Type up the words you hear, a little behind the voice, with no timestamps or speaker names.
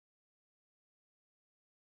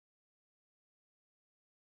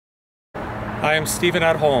Hi, I'm Stephen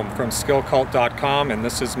at home from SkillCult.com, and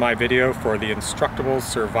this is my video for the Instructables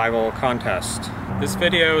Survival Contest. This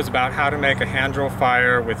video is about how to make a hand drill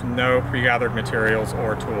fire with no pre-gathered materials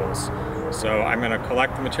or tools. So I'm going to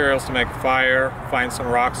collect the materials to make a fire, find some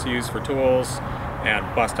rocks to use for tools, and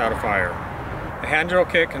bust out a fire. The hand drill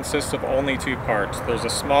kit consists of only two parts. There's a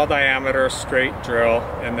small diameter straight drill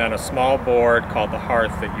and then a small board called the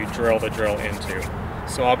hearth that you drill the drill into.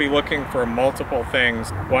 So I'll be looking for multiple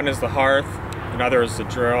things. One is the hearth, another is the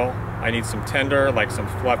drill. I need some tinder, like some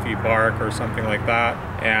fluffy bark or something like that,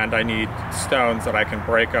 and I need stones that I can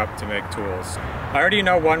break up to make tools. I already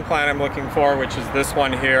know one plant I'm looking for, which is this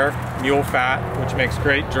one here, mule fat, which makes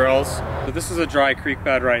great drills. So this is a dry creek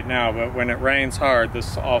bed right now, but when it rains hard,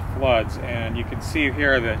 this all floods, and you can see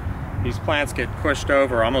here that these plants get pushed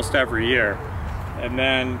over almost every year, and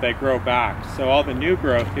then they grow back. So all the new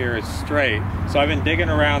growth here is straight. So I've been digging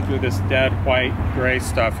around through this dead white gray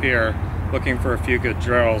stuff here, looking for a few good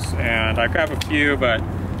drills, and I have a few, but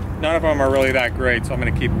none of them are really that great, so I'm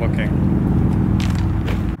going to keep looking.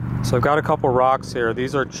 So I've got a couple rocks here.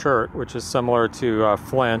 These are chert, which is similar to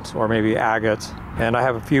flint or maybe agate, and I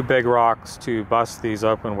have a few big rocks to bust these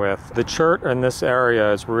open with. The chert in this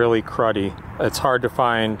area is really cruddy. It's hard to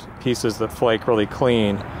find pieces that flake really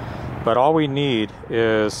clean, but all we need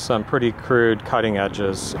is some pretty crude cutting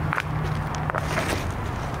edges.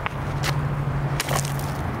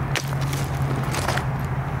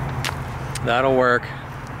 That'll work.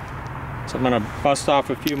 So I'm gonna bust off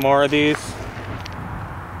a few more of these.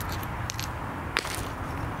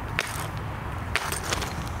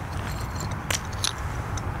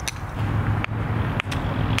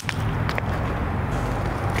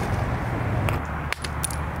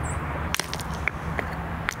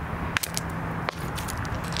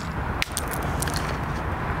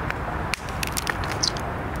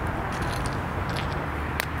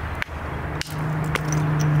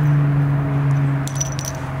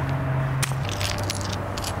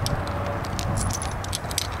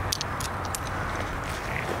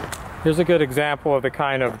 Here's a good example of the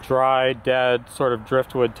kind of dry, dead, sort of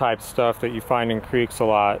driftwood type stuff that you find in creeks a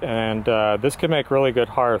lot. And this can make really good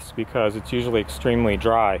hearths because it's usually extremely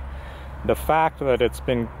dry. The fact that it's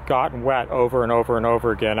been gotten wet over and over and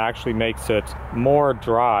over again actually makes it more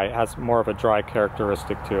dry, has more of a dry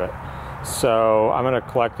characteristic to it. So I'm going to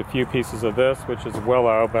collect a few pieces of this, which is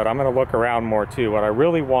willow, but I'm going to look around more too. What I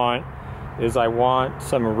really want is I want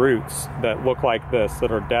some roots that look like this,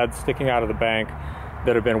 that are dead, sticking out of the bank,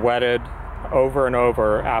 that have been wetted over and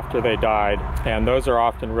over after they died, and those are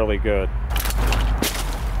often really good.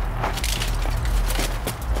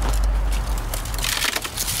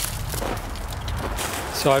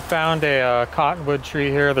 So I found a cottonwood tree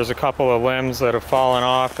here. There's a couple of limbs that have fallen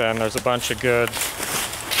off, and there's a bunch of good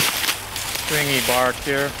stringy bark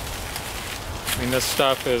here. I mean, this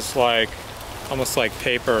stuff is like almost like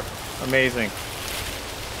paper. Amazing.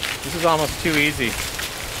 This is almost too easy.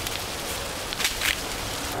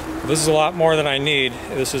 This is a lot more than I need.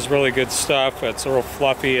 This is really good stuff. It's real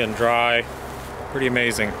fluffy and dry. Pretty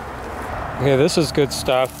amazing. Okay, this is good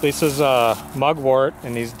stuff. This is mugwort,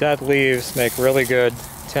 and these dead leaves make really good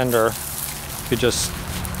tinder. You just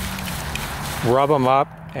rub them up,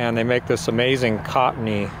 and they make this amazing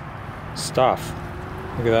cottony stuff.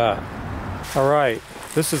 Look at that. All right,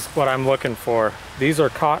 this is what I'm looking for. These are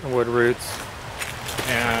cottonwood roots,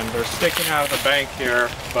 and they're sticking out of the bank here,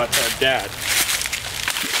 but they're dead.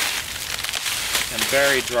 And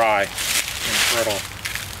very dry and brittle.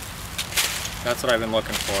 That's what I've been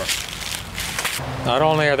looking for. Not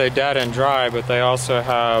only are they dead and dry, but they also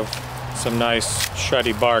have some nice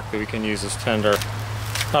shreddy bark that we can use as tinder.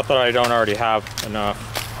 Not that I don't already have enough.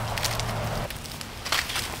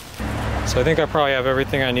 So I think I probably have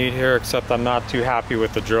everything I need here, except I'm not too happy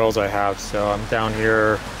with the drills I have. So I'm down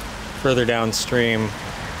here, further downstream,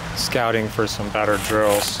 scouting for some better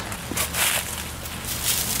drills.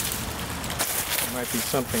 Might be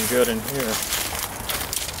something good in here.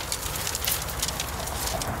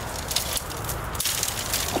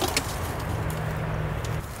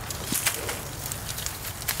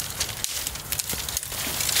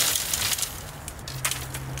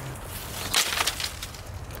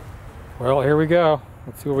 Well, here we go.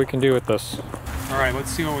 Let's see what we can do with this. All right,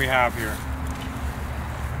 let's see what we have here.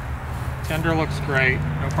 Tinder looks great,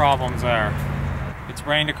 no problems there. It's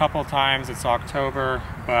rained a couple times, it's October,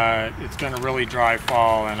 but it's been a really dry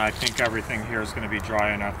fall, and I think everything here is going to be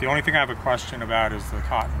dry enough. The only thing I have a question about is the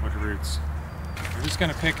cottonwood roots. I'm just going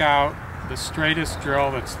to pick out the straightest drill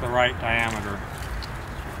that's the right diameter.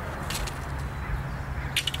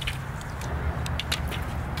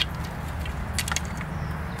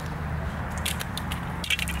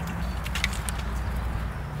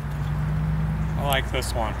 like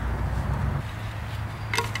this one.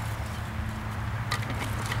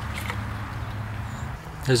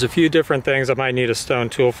 There's a few different things I might need a stone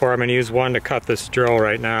tool for. I'm going to use one to cut this drill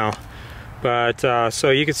right now. But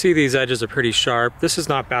so you can see these edges are pretty sharp. This is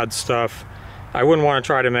not bad stuff. I wouldn't want to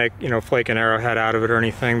try to make, flake an arrowhead out of it or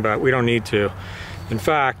anything, but we don't need to. In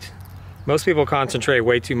fact, most people concentrate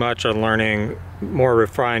way too much on learning more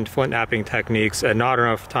refined flint knapping techniques and not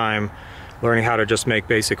enough time learning how to just make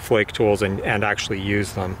basic flake tools and actually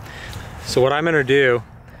use them. So what I'm going to do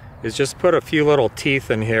is just put a few little teeth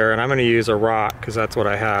in here, and I'm going to use a rock because that's what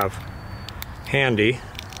I have handy.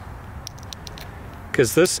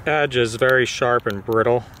 Because this edge is very sharp and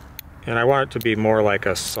brittle, and I want it to be more like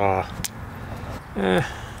a saw.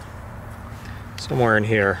 Somewhere in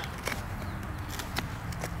here.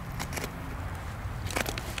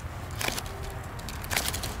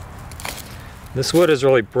 This wood is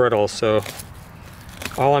really brittle, so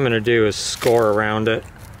all I'm going to do is score around it.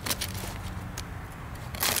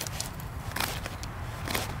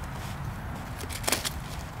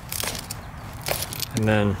 And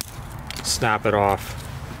then snap it off.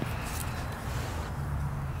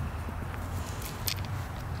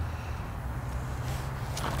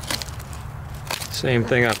 Same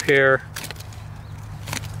thing up here.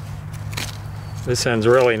 This end's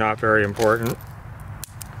really not very important.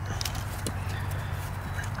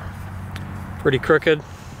 Pretty crooked.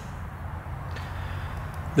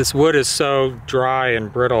 This wood is so dry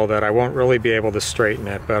and brittle that I won't really be able to straighten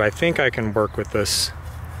it, but I think I can work with this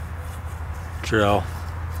drill.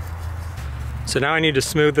 So now I need to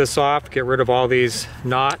smooth this off, get rid of all these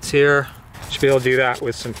knots here. Should be able to do that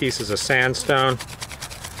with some pieces of sandstone.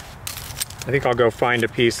 I think I'll go find a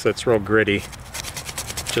piece that's real gritty,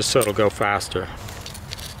 just so it'll go faster.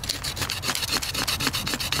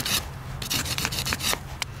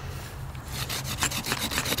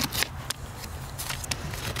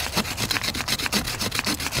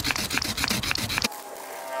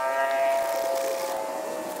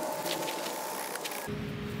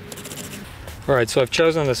 Alright, so I've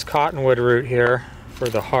chosen this cottonwood root here for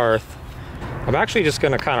the hearth. I'm actually just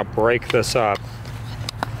going to kind of break this up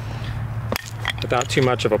without too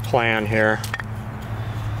much of a plan here.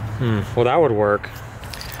 Well, that would work.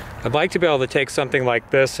 I'd like to be able to take something like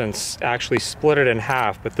this and actually split it in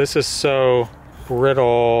half, but this is so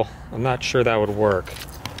brittle, I'm not sure that would work.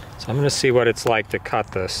 So I'm going to see what it's like to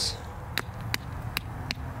cut this.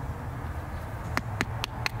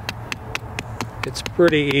 It's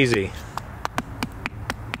pretty easy.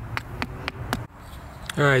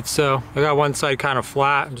 Alright, so I got one side kind of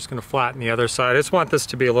flat. I'm just going to flatten the other side. I just want this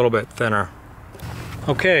to be a little bit thinner.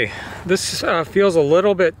 Okay, this feels a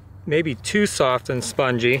little bit maybe too soft and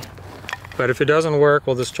spongy, but if it doesn't work,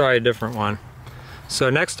 we'll just try a different one. So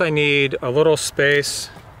next I need a little space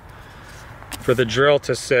for the drill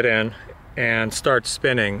to sit in and start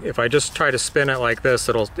spinning. If I just try to spin it like this,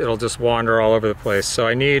 it'll just wander all over the place. So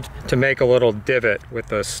I need to make a little divot with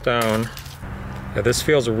the stone. Yeah, this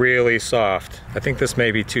feels really soft. I think this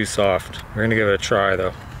may be too soft. We're gonna give it a try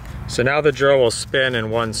though. So now the drill will spin in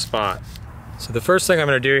one spot. So the first thing I'm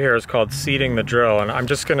going to do here is called seating the drill, and I'm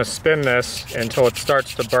just going to spin this until it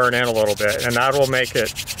starts to burn in a little bit, and that will make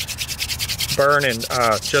it burn in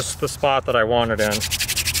just the spot that I want it in.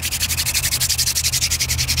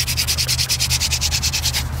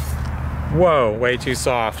 Whoa, way too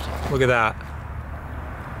soft. Look at that.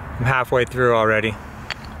 I'm halfway through already.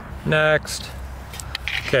 Next.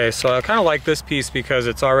 Okay, so I kind of like this piece because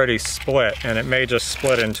it's already split, and it may just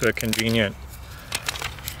split into a convenient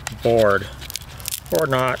board. Or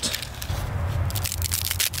not.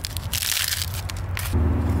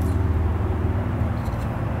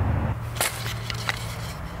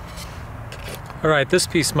 Alright, this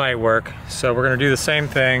piece might work. So we're going to do the same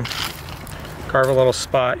thing. Carve a little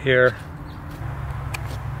spot here.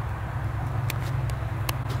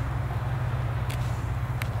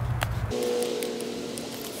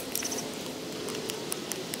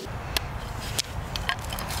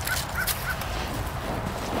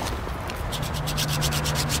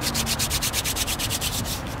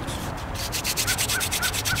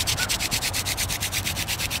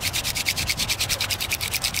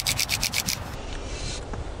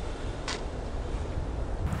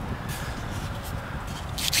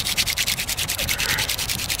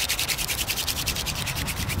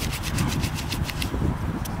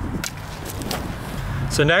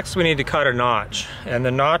 So next we need to cut a notch, and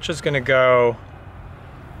the notch is going to go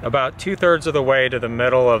about 2/3 of the way to the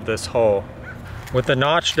middle of this hole. What the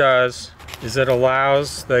notch does is it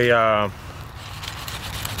allows the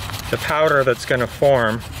powder that's going to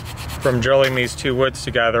form from drilling these two woods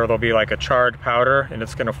together, there'll be like a charred powder, and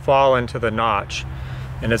it's gonna fall into the notch.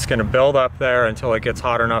 And it's gonna build up there until it gets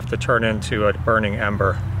hot enough to turn into a burning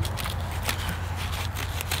ember.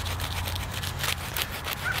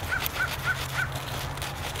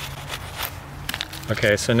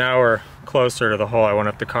 Okay, so now we're closer to the hole. I won't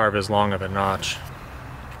have to carve as long of a notch.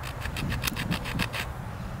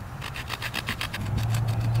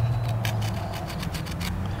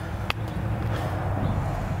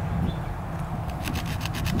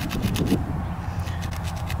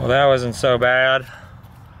 Well, that wasn't so bad.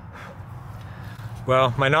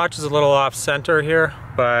 Well, my notch is a little off center here,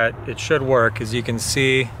 but it should work. As you can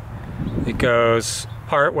see, it goes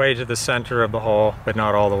part way to the center of the hole, but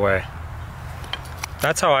not all the way.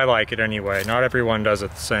 That's how I like it anyway. Not everyone does it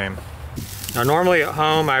the same. Now normally at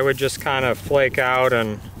home I would just kind of flake out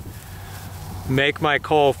and make my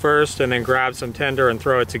coal first and then grab some tinder and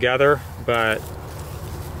throw it together, but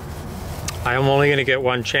I'm only gonna get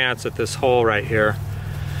one chance at this hole right here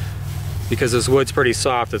because this wood's pretty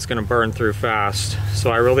soft. It's gonna burn through fast. So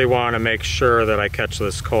I really wanna make sure that I catch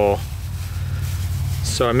this coal.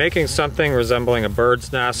 So I'm making something resembling a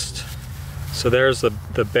bird's nest. So there's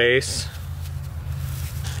the base.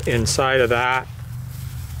 Inside of that,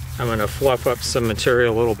 I'm going to fluff up some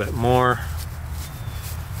material a little bit more.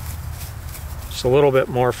 Just a little bit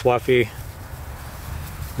more fluffy.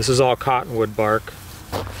 This is all cottonwood bark.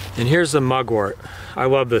 And here's the mugwort. I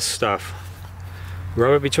love this stuff.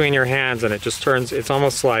 Rub it between your hands and it just turns, it's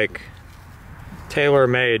almost like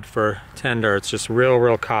tailor-made for tinder. It's just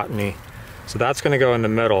real cottony. So that's going to go in the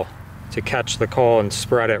middle to catch the coal and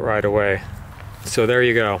spread it right away. So there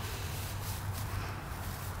you go.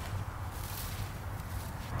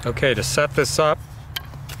 Okay, to set this up,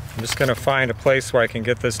 I'm just gonna find a place where I can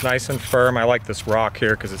get this nice and firm. I like this rock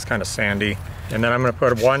here because it's kind of sandy. And then I'm gonna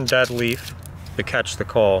put one dead leaf to catch the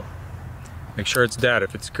coal. Make sure it's dead.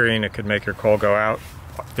 If it's green, it could make your coal go out.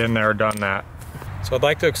 Been there, done that. So I'd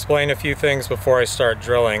like to explain a few things before I start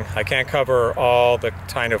drilling. I can't cover all the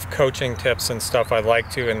kind of coaching tips and stuff I'd like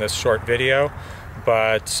to in this short video,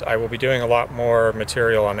 but I will be doing a lot more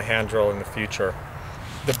material on the hand drill in the future.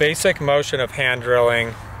 The basic motion of hand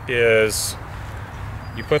drilling is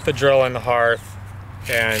you put the drill in the hearth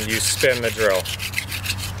and you spin the drill.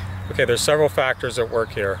 Okay, there's several factors at work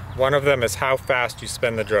here. One of them is how fast you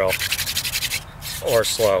spin the drill, or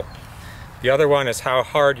slow. The other one is how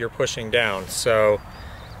hard you're pushing down. So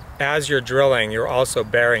as you're drilling, you're also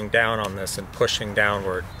bearing down on this and pushing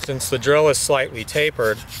downward. Since the drill is slightly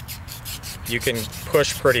tapered, you can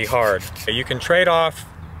push pretty hard. You can trade off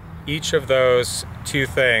each of those two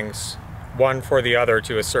things, one for the other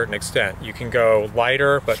to a certain extent. You can go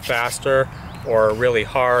lighter but faster, or really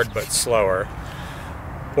hard but slower.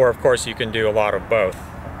 Or of course you can do a lot of both.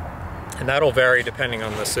 And that'll vary depending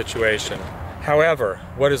on the situation. However,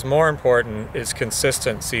 what is more important is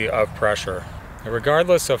consistency of pressure. And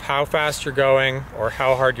regardless of how fast you're going or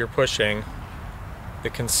how hard you're pushing, the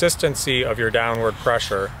consistency of your downward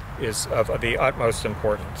pressure is of the utmost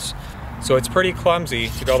importance. So it's pretty clumsy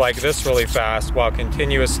to go like this really fast while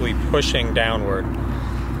continuously pushing downward.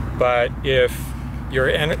 But if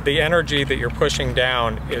the energy that you're pushing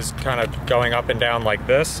down is kind of going up and down like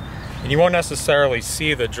this, and you won't necessarily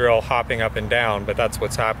see the drill hopping up and down, but that's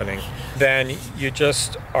what's happening, then you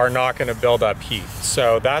just are not going to build up heat.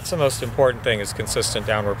 So that's the most important thing, is consistent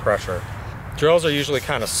downward pressure. Drills are usually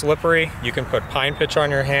kind of slippery. You can put pine pitch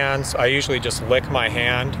on your hands. I usually just lick my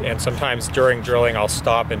hand, and sometimes during drilling I'll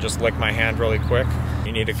stop and just lick my hand really quick.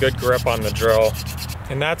 You need a good grip on the drill,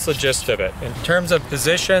 and that's the gist of it. In terms of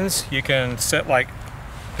positions, you can sit like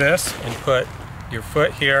this and put your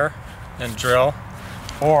foot here and drill,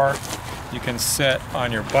 or you can sit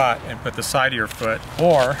on your butt and put the side of your foot,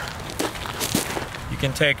 or you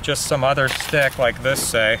can take just some other stick like this,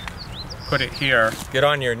 say, put it here, get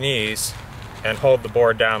on your knees, and hold the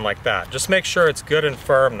board down like that. Just make sure it's good and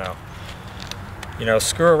firm though. You know,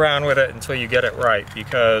 screw around with it until you get it right,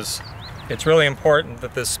 because it's really important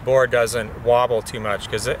that this board doesn't wobble too much,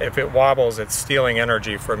 because if it wobbles, it's stealing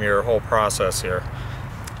energy from your whole process here.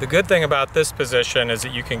 The good thing about this position is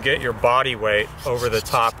that you can get your body weight over the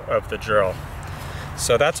top of the drill.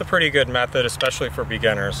 So that's a pretty good method, especially for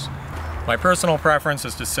beginners. My personal preference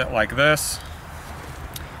is to sit like this.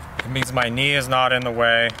 It means my knee is not in the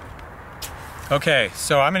way. Okay,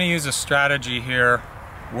 so I'm going to use a strategy here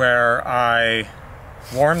where I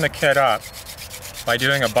warm the kit up by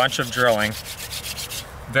doing a bunch of drilling,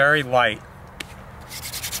 very light,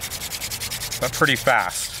 but pretty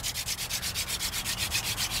fast.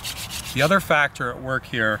 The other factor at work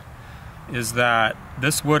here is that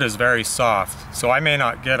this wood is very soft, so I may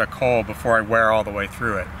not get a coal before I wear all the way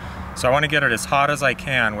through it. So I want to get it as hot as I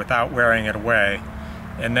can without wearing it away.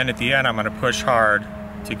 And then at the end I'm going to push hard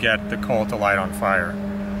to get the coal to light on fire.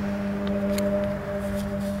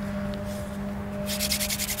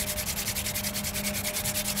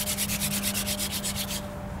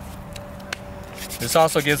 This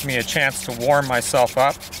also gives me a chance to warm myself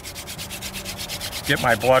up, get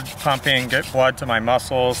my blood pumping, get blood to my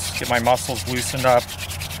muscles, get my muscles loosened up.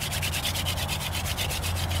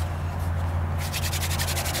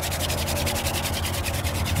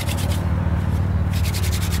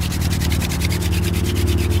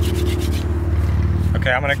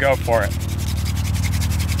 Okay, I'm gonna go for it.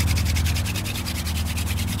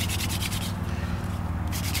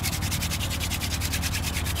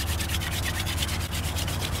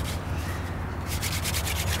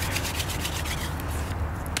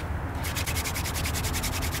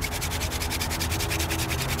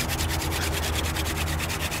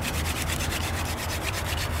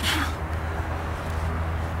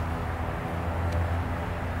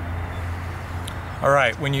 All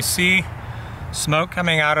right, when you see smoke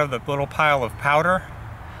coming out of the little pile of powder,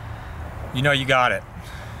 you know you got it.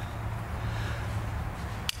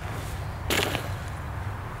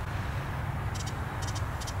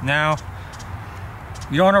 Now,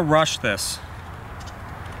 you don't want to rush this.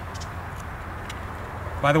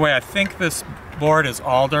 By the way, I think this board is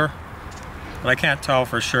alder, but I can't tell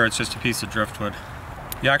for sure. It's just a piece of driftwood.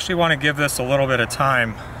 You actually want to give this a little bit of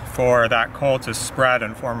time for that coal to spread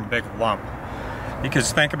and form a big lump.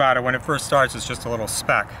 Because think about it, when it first starts, it's just a little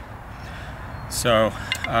speck. So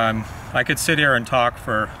I could sit here and talk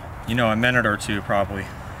for, you know, a minute or two probably,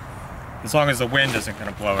 as long as the wind isn't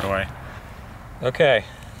going to blow it away. Okay,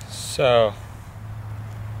 so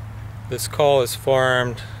this coal has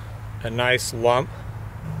formed a nice lump.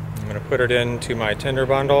 I'm going to put it into my tinder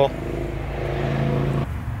bundle.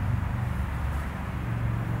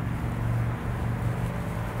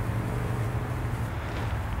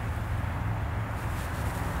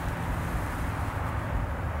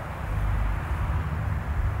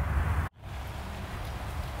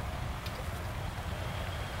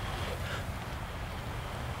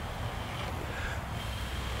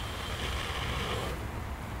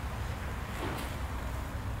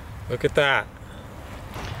 Look at that.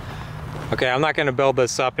 Okay, I'm not going to build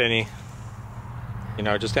this up any. You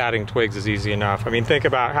know, just adding twigs is easy enough. I mean, think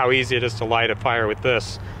about how easy it is to light a fire with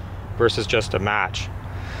this versus just a match.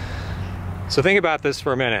 So think about this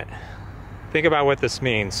for a minute. Think about what this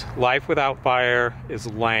means. Life without fire is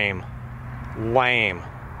lame. Lame.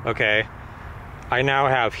 Okay? I now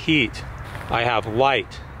have heat. I have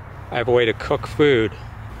light. I have a way to cook food.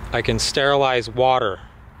 I can sterilize water.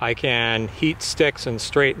 I can heat sticks and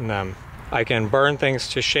straighten them. I can burn things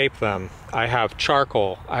to shape them. I have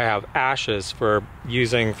charcoal. I have ashes for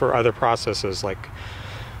using for other processes like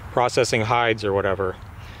processing hides or whatever.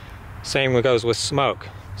 Same goes with smoke.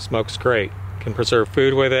 Smoke's great. You can preserve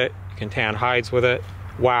food with it. You can tan hides with it.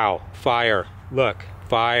 Wow, fire. Look,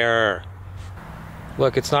 fire.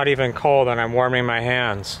 Look, it's not even cold and I'm warming my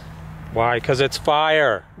hands. Why? Because it's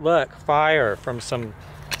fire. Look, fire from some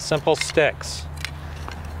simple sticks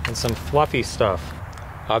and some fluffy stuff.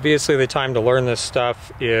 Obviously the time to learn this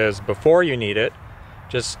stuff is before you need it.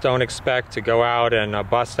 Just don't expect to go out and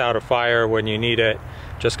bust out a fire when you need it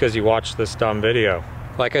just because you watched this dumb video.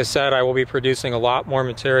 Like I said, I will be producing a lot more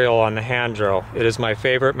material on the hand drill. It is my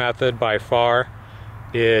favorite method by far.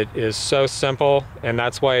 It is so simple, and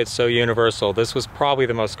that's why it's so universal. This was probably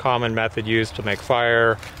the most common method used to make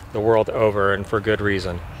fire the world over, and for good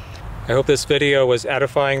reason. I hope this video was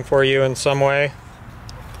edifying for you in some way.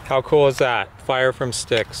 How cool is that? Fire from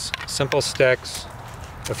sticks. Simple sticks,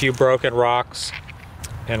 a few broken rocks,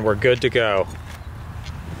 and we're good to go.